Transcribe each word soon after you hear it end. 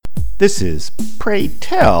This is Pray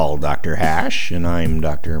Tell, Dr. Hash, and I'm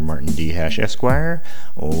Dr. Martin D. Hash, Esquire,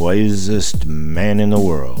 wisest man in the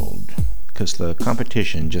world, 'cause the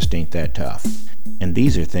competition just ain't that tough. And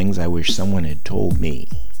these are things I wish someone had told me.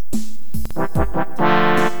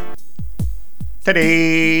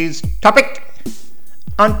 Today's topic,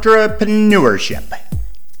 entrepreneurship.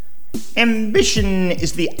 Ambition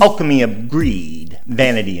is the alchemy of greed,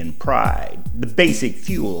 vanity, and pride, the basic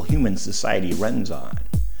fuel human society runs on.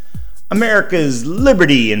 America's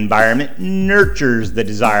liberty environment nurtures the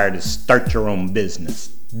desire to start your own business,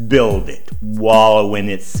 build it, wallow in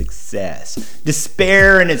its success,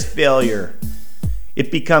 despair in its failure.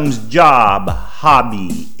 It becomes job,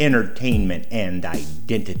 hobby, entertainment, and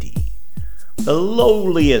identity. The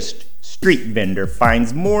lowliest street vendor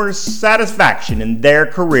finds more satisfaction in their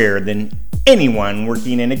career than anyone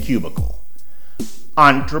working in a cubicle.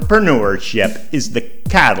 Entrepreneurship is the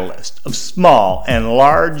catalyst of small and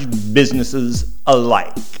large businesses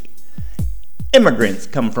alike. Immigrants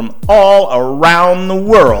come from all around the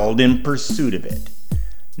world in pursuit of it.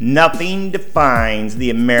 Nothing defines the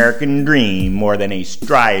American dream more than a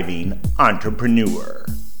striving entrepreneur.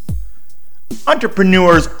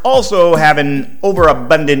 Entrepreneurs also have an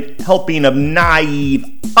overabundant helping of naive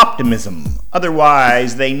optimism.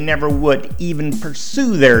 Otherwise, they never would even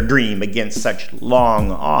pursue their dream against such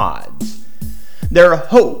long odds. Their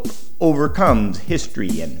hope overcomes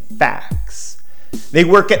history and facts. They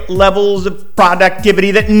work at levels of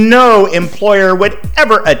productivity that no employer would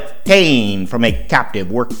ever attain from a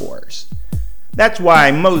captive workforce. That's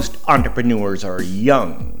why most entrepreneurs are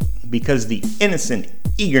young, because the innocent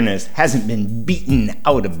eagerness hasn't been beaten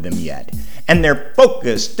out of them yet, and their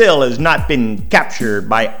focus still has not been captured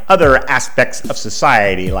by other aspects of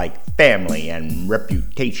society like family and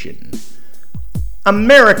reputation.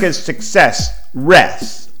 America's success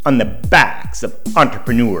rests on the backs of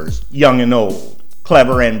entrepreneurs, young and old,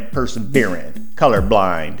 clever and perseverant,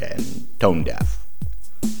 colorblind and tone deaf.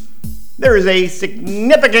 There is a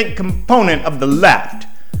significant component of the left,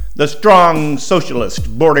 the strong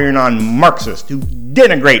socialist bordering on Marxist, who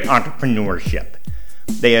denigrate entrepreneurship.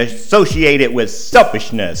 They associate it with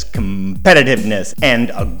selfishness, competitiveness,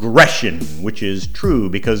 and aggression, which is true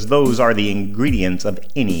because those are the ingredients of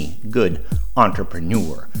any good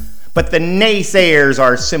entrepreneur. But the naysayers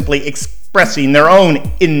are simply expressing their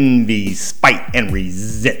own envy, spite, and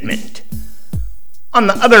resentment. On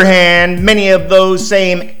the other hand, many of those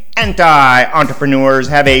same anti-entrepreneurs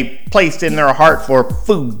have a place in their heart for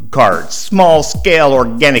food carts, small-scale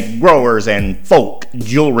organic growers, and folk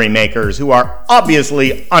jewelry makers who are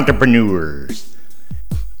obviously entrepreneurs.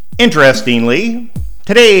 Interestingly,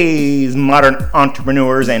 today's modern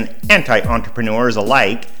entrepreneurs and anti-entrepreneurs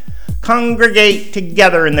alike congregate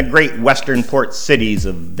together in the great western port cities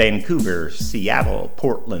of Vancouver, Seattle,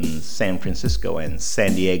 Portland, San Francisco, and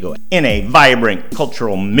San Diego in a vibrant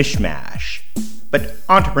cultural mishmash. But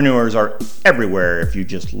entrepreneurs are everywhere if you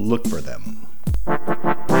just look for them.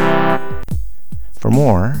 For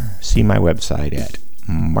more, see my website at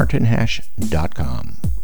martinhash.com.